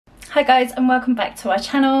Hi guys, and welcome back to our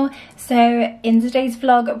channel. So in today's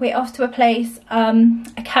vlog we're off to a place, I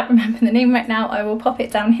can't remember the name right now, I will pop it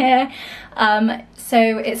down here. So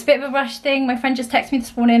it's a bit of a rush thing. My friend just texted me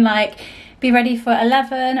this morning like, be ready for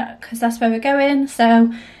 11 because that's where we're going.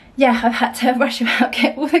 So yeah, I've had to rush about,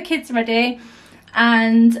 get all the kids ready,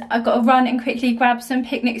 and I've got to run and quickly grab some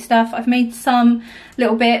picnic stuff. I've made some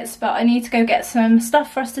little bits, but I need to go get some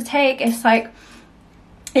stuff for us to take. It's like,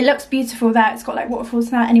 it looks beautiful there, it's got like waterfalls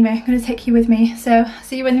and that. Anyway, I'm going to take you with me, so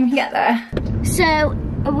see you when we get there. So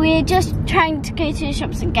we're just trying to go to the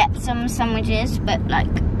shops and get some sandwiches, but like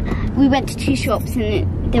we went to 2 shops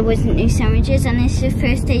and there wasn't no sandwiches, and this is the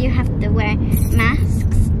first day you have to wear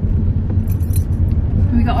masks.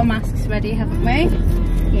 We got our masks ready, haven't we?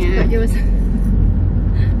 Yeah. Got yours.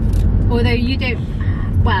 Although you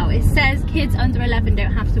don't, well, it says kids under 11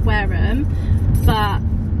 don't have to wear them, but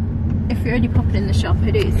if you're only popping in the shop,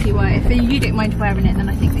 I don't see why. If you don't mind wearing it, then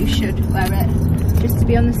I think you should wear it, just to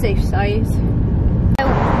be on the safe side. So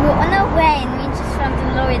we're on our way and we just found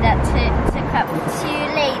a lorry that took up 2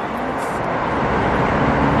 lanes.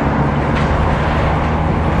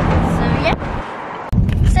 So yeah.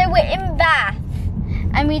 So we're in Bath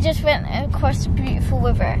and we just went across a beautiful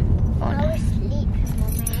river. I was sleeping,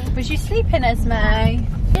 Mummy. Was you sleeping, Esme?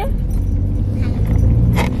 Yeah.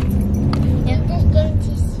 I'm just going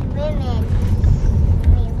to swimming.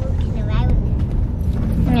 We're walking around.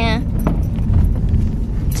 Yeah.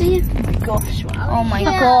 So yeah. Gosh, wow. Oh my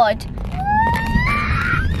god.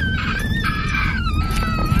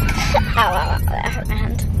 Ow, ow, ow, that hurt my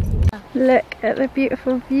hand. Look at the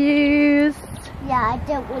beautiful views. Yeah, I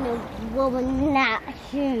don't want a woman that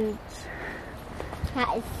huge.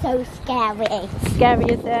 That is so scary. Scary,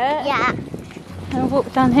 is it? Yeah. I've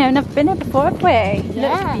walked down here, I've never been here before, have we?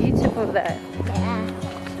 Yeah. Looks beautiful there. Yeah.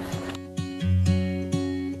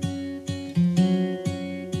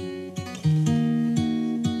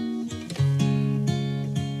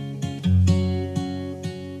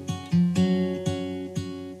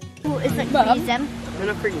 Oh, it's like freezing. We're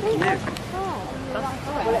not freaking canoe.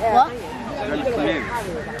 What? We're in a canoe.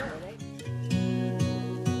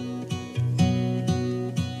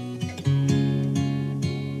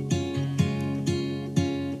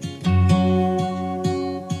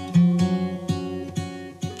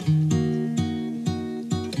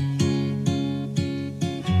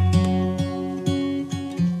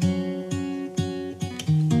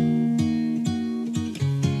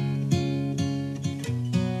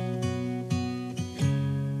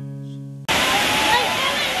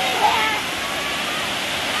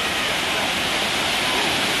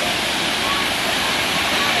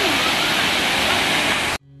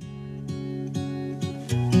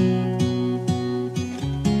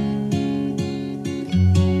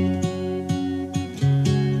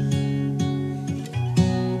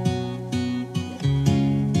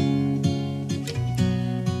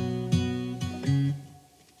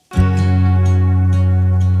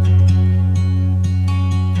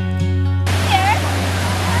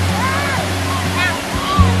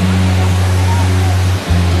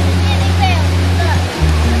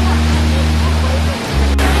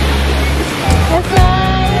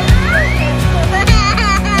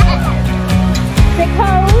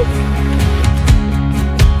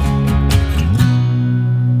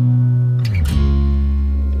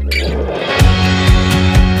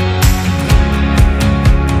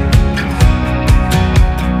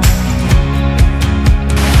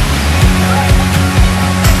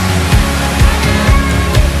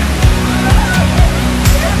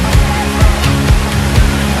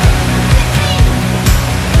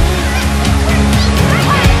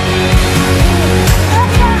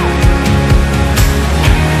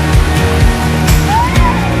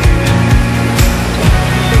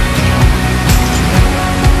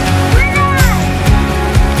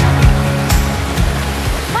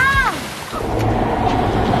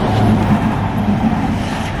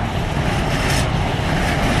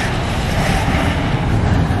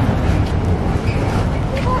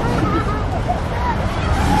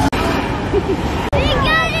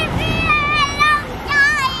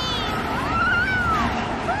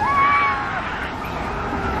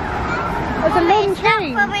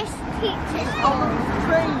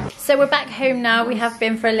 So we're back home now. We have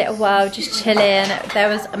been for a little while, just chilling. There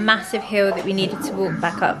was a massive hill that we needed to walk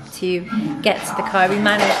back up to get to the car. We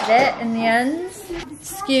managed it in the end.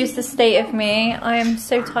 Excuse the state of me. I am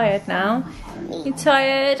so tired now. You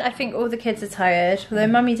tired? I think all the kids are tired. Although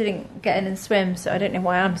Mummy didn't get in and swim, so I don't know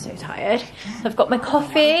why I'm so tired. So I've got my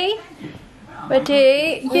coffee.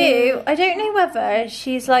 Ready? You, I don't know whether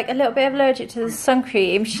she's like a little bit allergic to the sun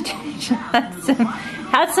cream. She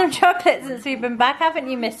had some chocolate since we've been back, haven't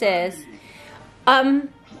you, Mrs.?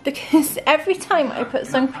 Because every time I put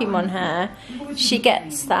sun cream on her, she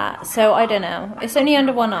gets that. So I don't know. It's only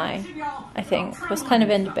under one eye, I think. It was kind of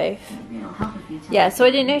under both. Yeah, so I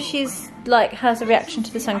don't know if she's like has a reaction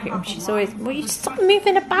to the sun cream. She's always, well, you stop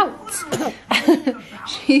moving about.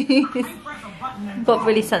 She's got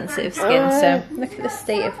really sensitive skin, so look at the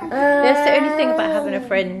state of. That's the only thing about having a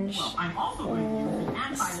fringe.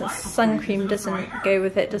 Sun cream doesn't go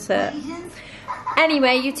with it, does it?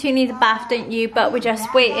 Anyway, you two need a bath, don't you? But we're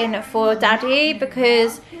just waiting for Daddy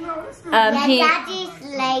because Daddy's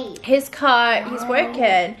late. his car, he's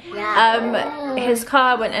working. His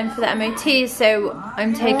car went in for the MOT, so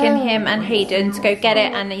I'm taking him and Hayden to go get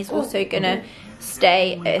it, and he's also gonna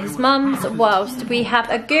stay at his mum's whilst we have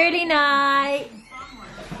a girly night.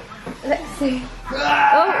 Let's see.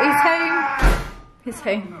 Oh, he's home. He's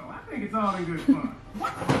home.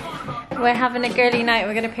 We're having a girly night.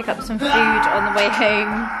 We're going to pick up some food on the way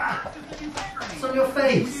home. What's on your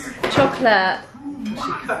face? Chocolate. She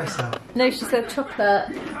cut herself. No, she said chocolate.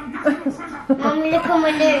 Mum, look on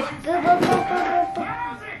my nose. Boop, boop, boop, boop,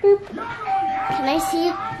 boop. Can I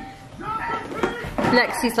see?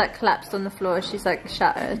 Lexi's like collapsed on the floor. She's like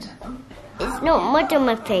shattered. It's not mud on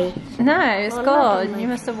my face. No, it's gone. You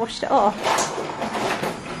must have washed it off.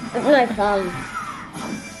 It's my phone.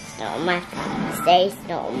 It's not on my phone. It's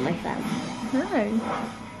not on my phone. No.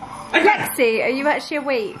 Lexi, are you actually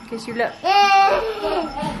awake? Because you look.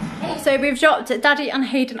 So we've dropped Daddy and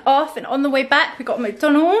Hayden off, and on the way back we got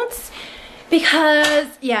McDonald's because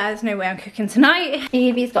yeah, there's no way I'm cooking tonight.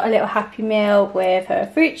 Evie's got a little Happy Meal with her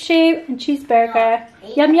fruit shoot and cheeseburger.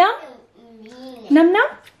 Yum yum. Num num.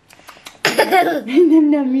 Num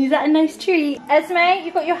num. Is that a nice treat? Esme,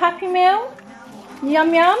 you got your Happy Meal.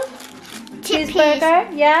 Yum yum.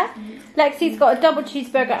 Cheeseburger, yeah. Lexi's got a double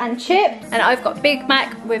cheeseburger and chips, and I've got Big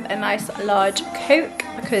Mac with a nice large Coke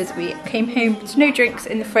because we came home with no drinks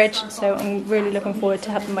in the fridge, so I'm really looking forward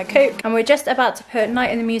to having my Coke. And we're just about to put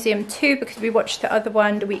Night in the Museum 2 because we watched the other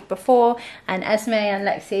one the week before, and Esme and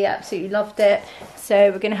Lexi absolutely loved it.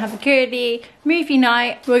 So we're gonna have a girly movie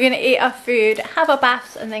night. We're gonna eat our food, have our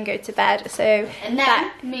baths, and then go to bed. So and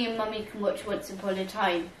then me and Mummy can watch Once Upon a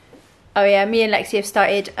Time. Oh yeah, me and Lexi have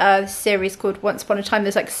started a series called Once Upon a Time.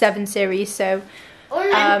 There's like 7 series, so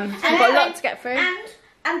we've got a lot to get through.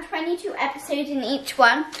 And 22 episodes in each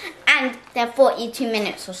one, and they're 42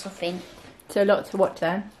 minutes or something. So a lot to watch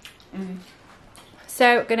then.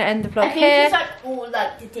 So we're gonna end the vlog I think here. it's like all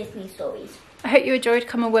like the Disney stories. I hope you enjoyed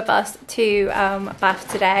coming with us to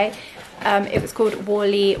Bath today. It was called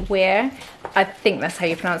Warleigh Weir. I think that's how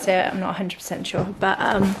you pronounce it. I'm not 100% sure, but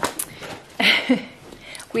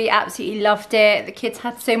we absolutely loved it. The kids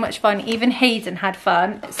had so much fun. Even Hayden had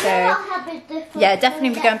fun. So yeah,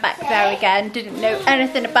 definitely be going back there again. Didn't know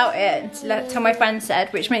anything about it until my friend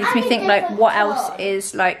said, which makes me think like what else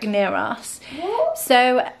is like near us.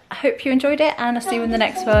 So I hope you enjoyed it, and I'll see you in the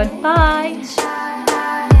next one. Bye.